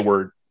think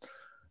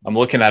I'm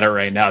looking at it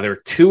right now, they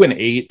were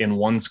 2-8 in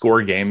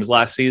one-score games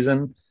last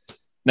season.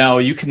 Now,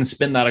 you can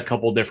spin that a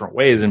couple different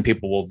ways, and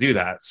people will do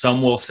that.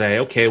 Some will say,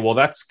 okay, well,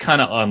 that's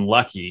kind of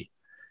unlucky.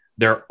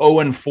 They're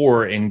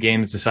 0-4 in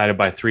games decided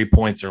by 3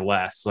 points or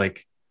less.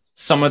 Like,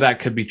 some of that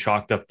could be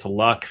chalked up to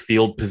luck,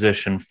 field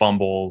position,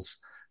 fumbles,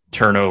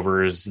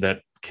 turnovers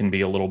that can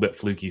be a little bit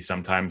fluky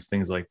sometimes,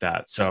 things like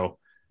that. So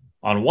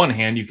on one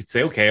hand, you could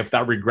say, okay, if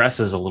that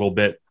regresses a little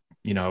bit,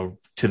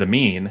 to the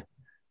mean,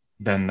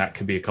 then that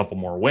could be a couple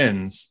more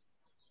wins.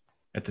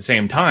 At the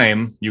same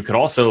time, you could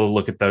also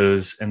look at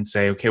those and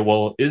say, okay,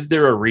 well, is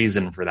there a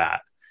reason for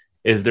that?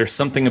 Is there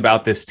something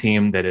about this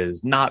team that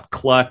is not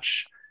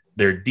clutch?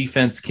 Their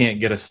defense can't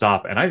get a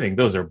stop. And I think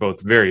those are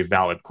both very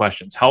valid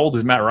questions. How old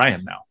is Matt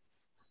Ryan now?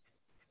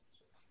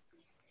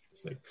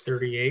 He's like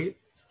 38.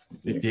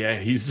 Yeah,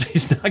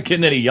 he's not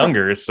getting any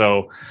younger.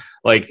 So,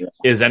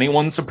 is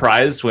anyone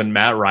surprised when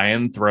Matt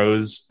Ryan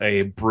throws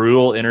a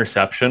brutal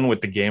interception with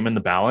the game in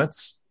the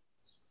balance?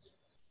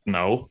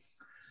 No.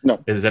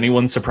 No. Is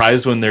anyone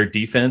surprised when their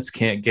defense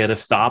can't get a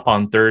stop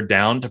on third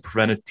down to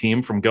prevent a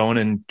team from going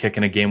and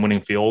kicking a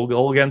game-winning field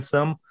goal against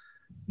them?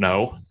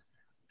 No.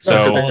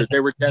 So they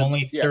were dead,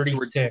 only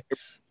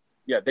 36.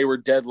 They were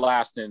dead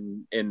last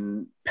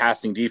in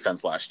passing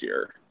defense last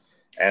year,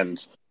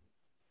 and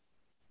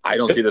I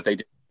don't see that they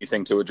did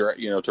anything to address,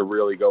 to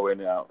really go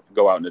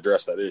out and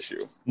address that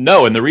issue.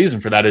 No, and the reason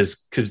for that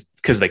is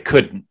because they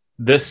couldn't.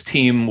 This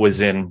team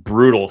was in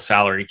brutal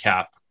salary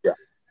cap,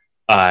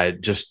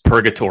 just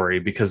purgatory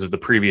because of the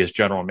previous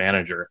general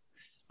manager.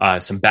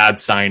 Some bad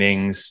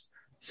signings,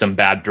 some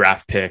bad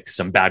draft picks,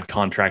 some bad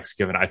contracts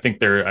given. I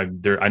think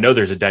I know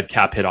there's a dead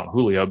cap hit on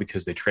Julio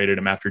because they traded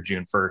him after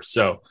June 1st.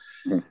 So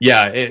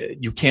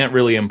you can't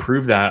really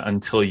improve that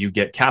until you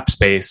get cap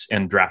space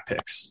and draft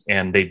picks.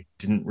 And they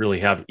didn't really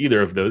have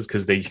either of those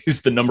because they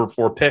used the number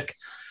 4 pick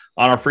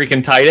on a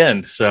freaking tight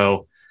end.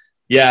 So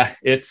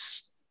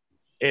it's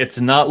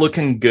not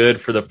looking good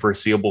for the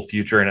foreseeable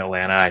future in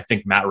Atlanta. I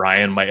think Matt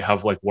Ryan might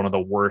have like one of the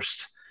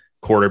worst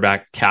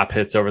quarterback cap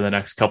hits over the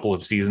next couple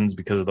of seasons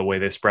because of the way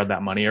they spread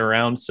that money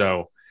around.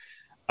 So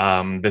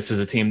this is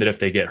a team that if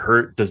they get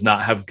hurt does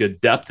not have good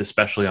depth,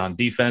 especially on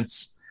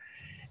defense.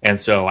 And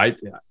so I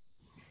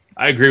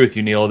agree with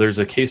you, Neil. There's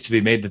a case to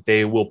be made that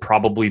they will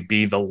probably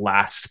be the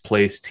last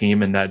place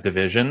team in that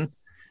division.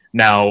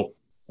 Now,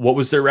 what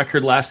was their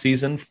record last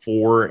season?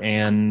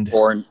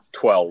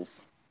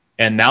 4-12.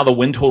 And now the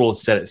win total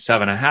is set at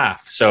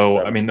 7.5. So,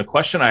 I mean, the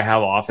question I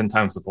have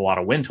oftentimes with a lot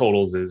of win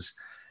totals is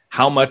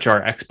how much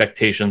are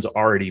expectations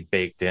already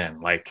baked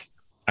in? Like,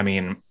 I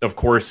mean, of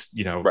course,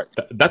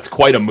 that's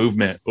quite a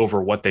movement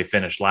over what they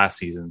finished last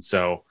season.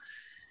 So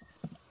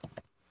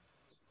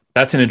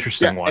that's an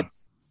interesting one.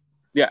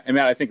 I mean,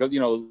 I think,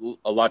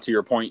 a lot to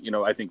your point,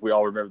 I think we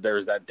all remember there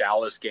was that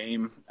Dallas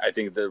game. I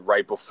think that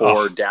right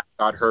before Dak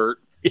got hurt.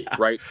 Yeah.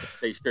 Right.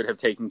 They should have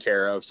taken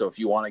care of. So if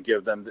you want to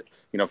give them, that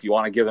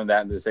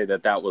and to say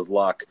that was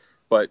luck,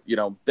 but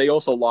they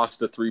also lost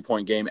the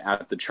 3-point game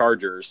at the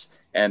Chargers,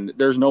 and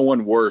there's no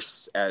one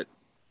worse at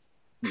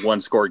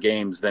 1-score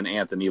games than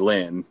Anthony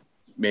Lynn,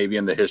 maybe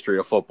in the history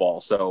of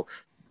football. So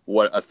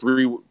what a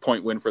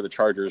 3-point win for the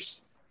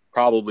Chargers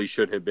probably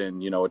should have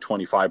been, a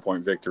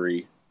 25-point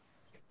victory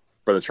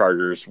for the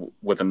Chargers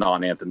with a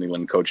non-Anthony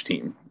Lynn coach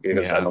team.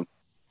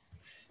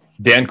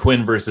 Dan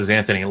Quinn versus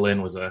Anthony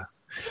Lynn was a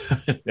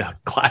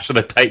clash of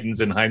the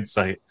Titans in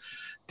hindsight.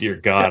 Dear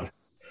God.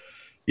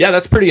 Yeah,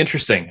 that's pretty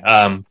interesting.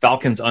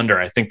 Falcons under.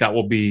 I think that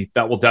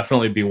will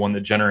definitely be one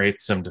that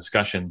generates some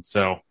discussion.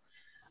 So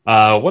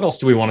what else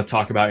do we want to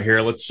talk about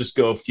here? Let's just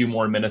go a few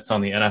more minutes on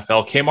the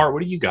NFL. Kmart,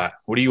 what do you got?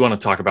 What do you want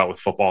to talk about with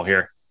football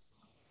here?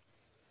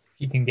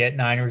 You can get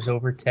Niners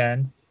over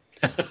 10.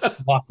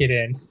 Lock it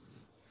in.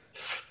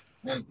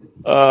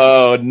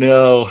 Oh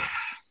no.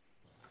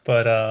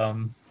 But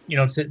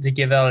to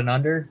give out an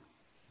under.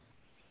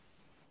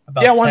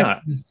 Why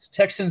not?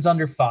 Texans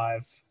under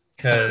 5,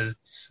 because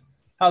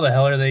how the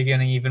hell are they going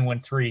to even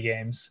win 3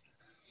 games?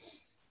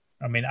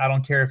 I mean, I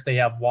don't care if they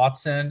have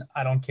Watson.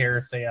 I don't care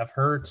if they have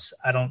Hurts.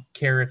 I don't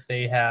care if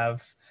they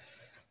have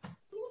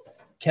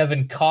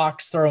Kevin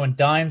Cox throwing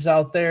dimes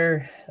out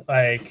there.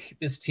 Like,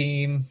 this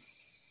team,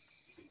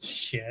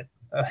 shit.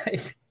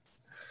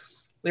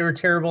 They were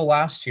terrible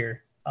last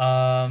year.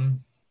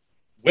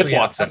 With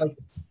Watson.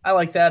 I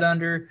like that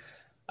under.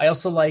 I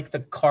also like the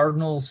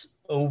Cardinals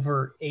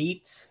over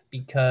 8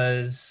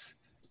 because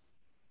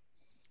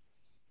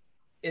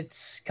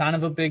it's kind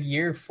of a big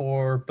year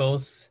for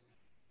both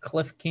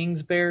Cliff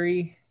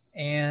Kingsbury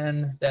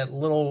and that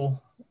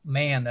little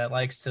man that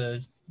likes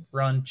to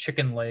run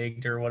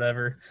chicken-legged or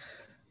whatever.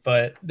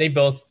 But they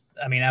both,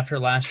 I mean, after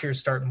last year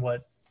starting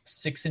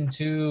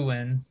 6-2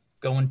 and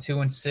going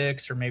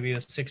 2-6, or maybe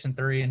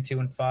 6-3 and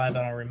 2-5, I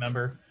don't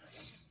remember.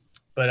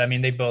 But I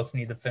mean, they both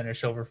need to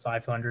finish over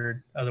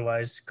 500.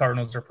 Otherwise,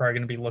 Cardinals are probably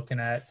going to be looking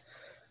at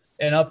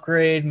an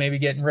upgrade, maybe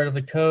getting rid of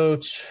the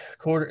coach,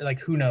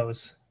 who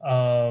knows?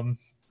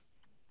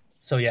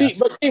 So yeah. See,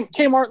 but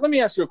Kmart, let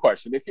me ask you a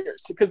question.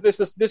 Because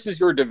this is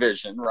your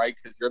division, right?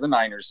 Because you're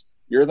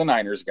the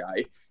Niners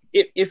guy.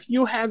 If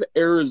you have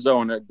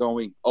Arizona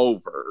going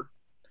over,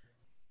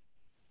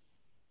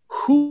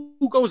 who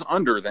goes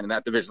under then in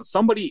that division?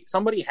 Somebody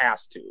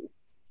has to.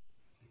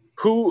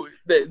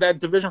 That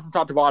division from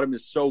top to bottom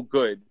is so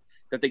good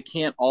that they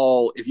can't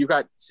all. If you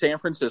got San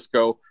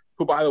Francisco,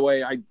 who, by the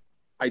way, I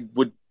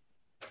would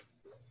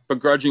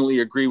begrudgingly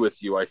agree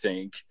with you. I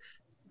think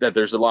that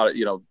there's a lot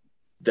of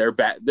they're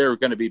back. They're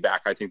going to be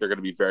back. I think they're going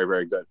to be very,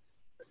 very good.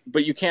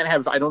 But you can't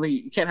have. I don't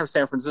think you can't have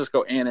San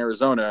Francisco and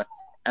Arizona,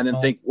 and then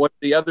think what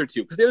the other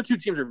two, because the other two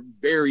teams are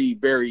very,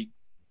 very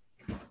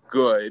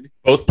good.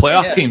 Both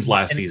playoff teams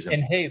last season.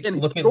 And hey,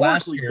 look at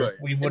last year. Good.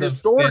 We would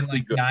have been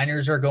like good.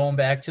 Niners are going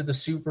back to the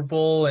Super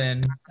Bowl,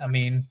 and I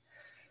mean,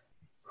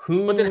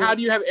 who? But then how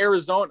do you have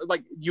Arizona?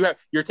 Like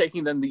you're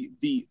taking then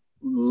the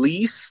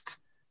least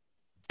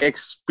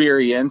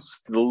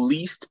experienced, the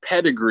least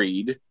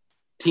pedigreed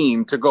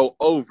team to go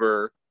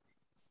over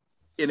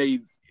in a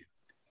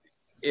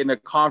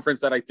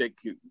conference that I think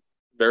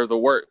they're the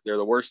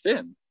worst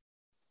in.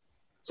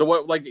 So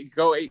what? Like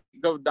go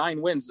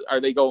 9 wins.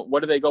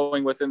 What are they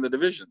going with in the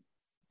division?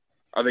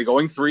 Are they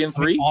going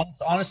 3-3?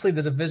 Honestly,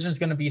 the division is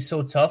going to be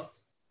so tough.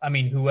 I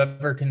mean,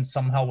 whoever can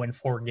somehow win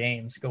 4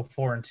 games, go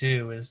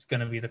 4-2, is going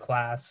to be the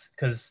class,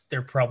 because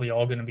they're probably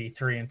all going to be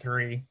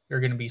 3-3. They're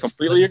going to be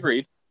completely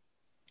agreed.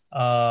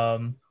 But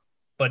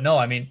no,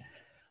 I mean,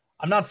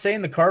 I'm not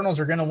saying the Cardinals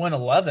are going to win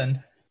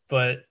 11,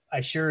 but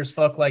I sure as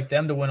fuck like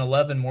them to win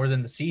 11 more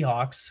than the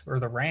Seahawks or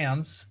the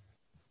Rams.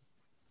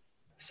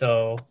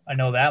 So I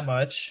know that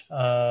much.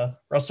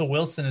 Russell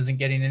Wilson isn't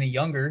getting any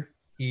younger.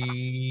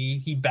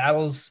 He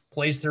battles,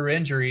 plays through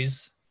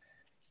injuries.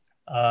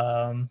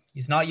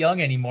 He's not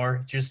young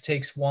anymore. It just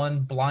takes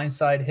one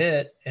blindside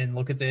hit, and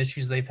look at the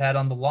issues they've had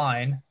on the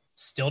line.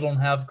 Still don't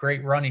have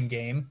great running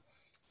game.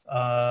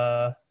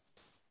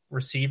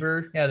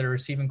 Receiver, yeah, the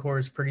receiving core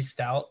is pretty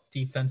stout.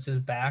 Defense is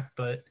back,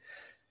 but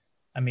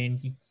I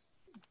mean,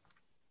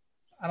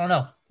 I don't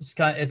know. It's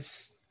kind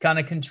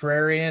of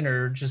contrarian,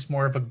 or just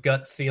more of a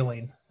gut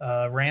feeling.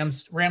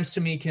 Rams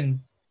to me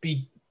can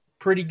be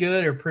pretty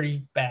good or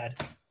pretty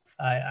bad.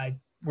 I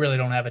really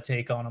don't have a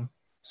take on them.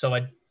 So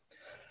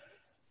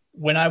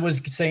when I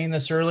was saying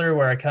this earlier,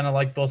 where I kind of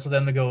like both of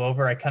them to go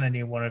over, I kind of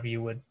knew one of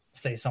you would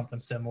say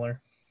something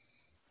similar.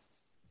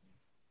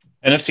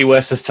 NFC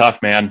West is tough,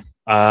 man.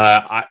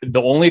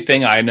 The only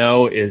thing I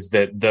know is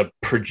that the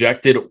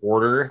projected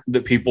order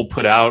that people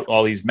put out,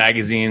 all these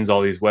magazines,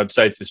 all these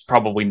websites, is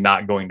probably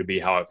not going to be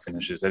how it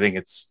finishes. I think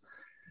it's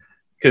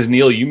because,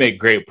 Neil, you make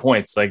great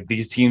points. Like,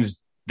 these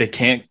teams, they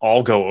can't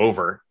all go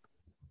over.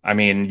 I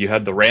mean, you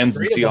had the Rams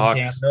and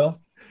Seahawks.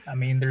 I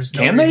mean, there's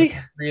no can they?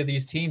 3 of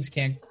these teams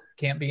can't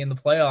be in the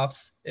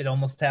playoffs. It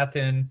almost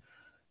happened.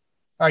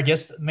 Or I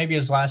guess maybe it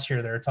was last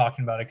year they were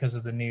talking about it because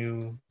of the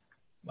new,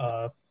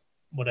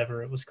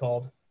 whatever it was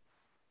called,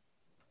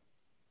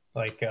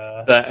 like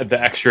the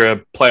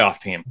extra playoff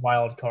team,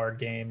 wild card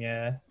game,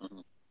 yeah.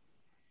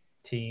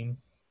 Team.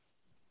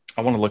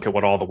 I want to look at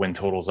what all the win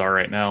totals are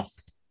right now.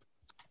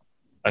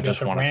 I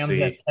just want to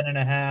see. Rams at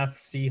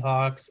 10.5,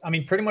 Seahawks. I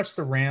mean, pretty much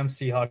the Rams,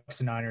 Seahawks,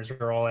 and Niners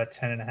are all at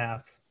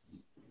 10.5.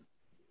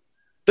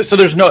 So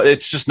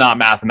it's just not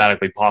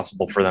mathematically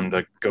possible for them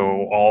to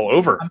go all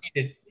over. I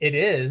mean, it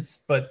is,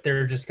 but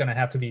they're just going to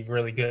have to be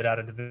really good out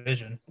of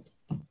division.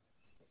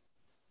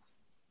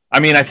 I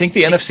mean, I think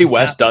the NFC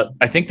West,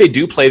 I think they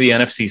do play the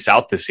NFC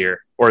South this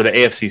year, or the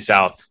AFC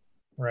South.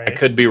 Right. I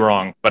could be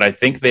wrong, but I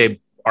think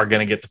they are going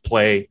to get to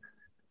play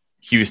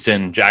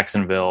Houston,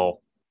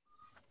 Jacksonville.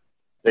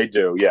 They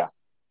do, yeah.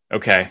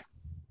 Okay.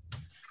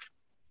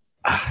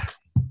 I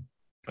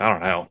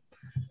don't know.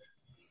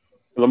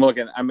 I'm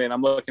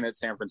looking at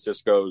San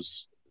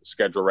Francisco's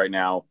schedule right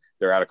now.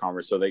 They're out of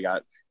conference, so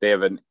they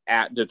have an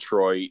at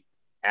Detroit,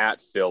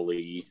 at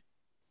Philly,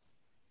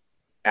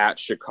 at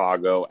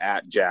Chicago,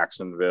 at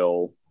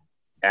Jacksonville,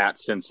 at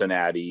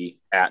Cincinnati,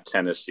 at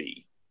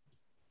Tennessee.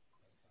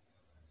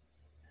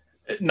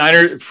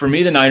 For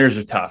me, the Niners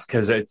are tough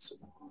because it's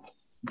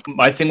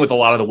my thing with a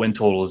lot of the win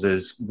totals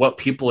is what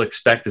people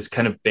expect is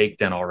kind of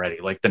baked in already.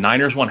 Like, the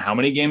Niners won how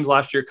many games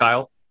last year,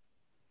 Kyle?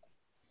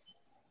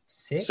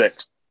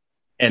 6.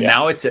 And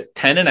now it's at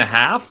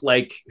 10.5.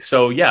 Like,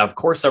 so yeah, of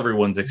course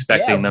everyone's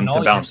expecting them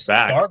to bounce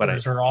back.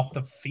 But are off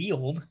the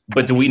field.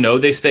 But do we know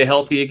they stay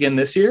healthy again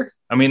this year?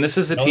 I mean, this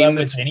is a team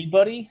that's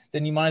anybody.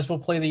 Then you might as well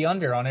play the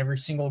under on every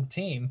single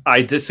team.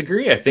 I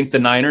disagree. I think the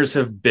Niners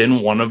have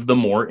been one of the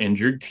more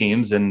injured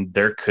teams, and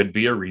there could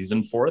be a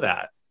reason for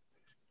that.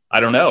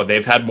 I don't know.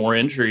 They've had more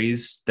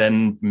injuries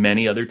than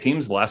many other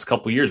teams the last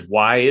couple of years.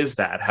 Why is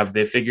that? Have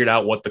they figured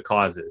out what the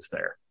cause is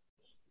there?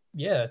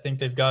 Yeah, I think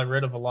they've got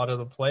rid of a lot of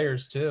the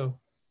players too.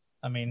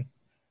 I mean,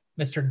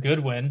 Mr.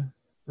 Goodwin,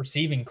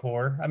 receiving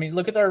core. I mean,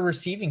 look at our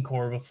receiving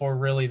core before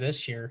really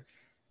last year.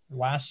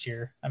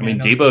 I mean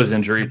Debo's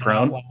injury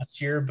prone last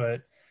year,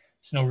 but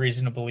there's no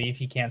reason to believe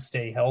he can't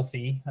stay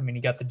healthy. I mean,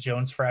 he got the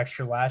Jones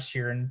fracture last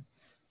year and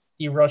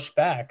he rushed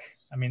back.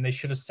 I mean, they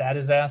should have sat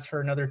his ass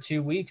for another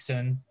 2 weeks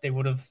and they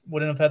wouldn't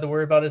have had to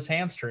worry about his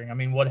hamstring. I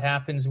mean, what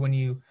happens when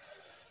you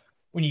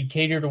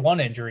cater to one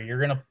injury? You're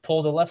going to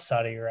pull the left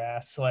side of your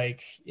ass.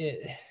 Like,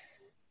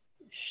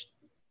 it's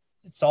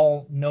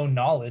all known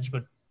knowledge,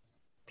 but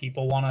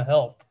people want to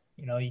help.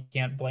 You know, you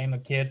can't blame a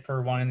kid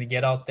for wanting to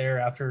get out there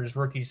after his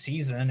rookie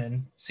season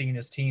and seeing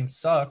his team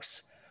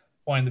sucks,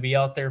 wanting to be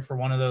out there for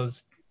one of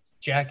those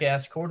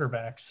jackass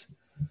quarterbacks.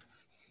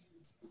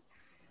 I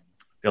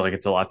feel like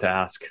it's a lot to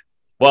ask.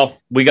 Well,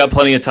 we got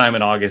plenty of time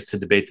in August to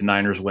debate the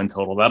Niners win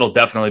total. That'll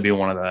definitely be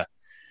one of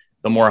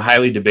the more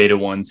highly debated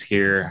ones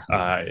here,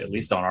 at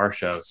least on our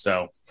show.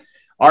 So,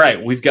 all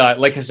right, we've got,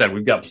 like I said,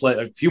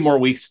 a few more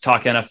weeks to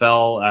talk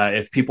NFL.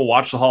 If people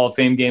watch the Hall of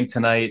Fame game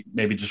tonight,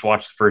 maybe just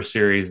watch the first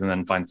series and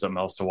then find something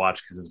else to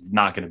watch because it's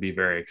not going to be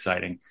very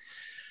exciting.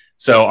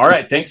 So, all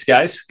right, thanks,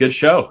 guys. Good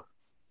show.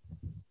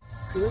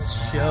 Good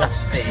show.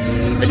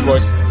 Thanks,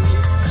 boys.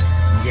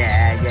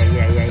 Yeah.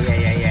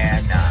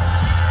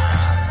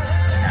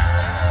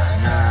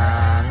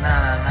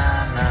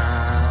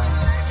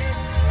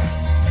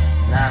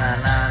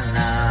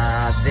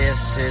 Nah.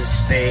 This is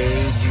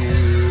Fade You.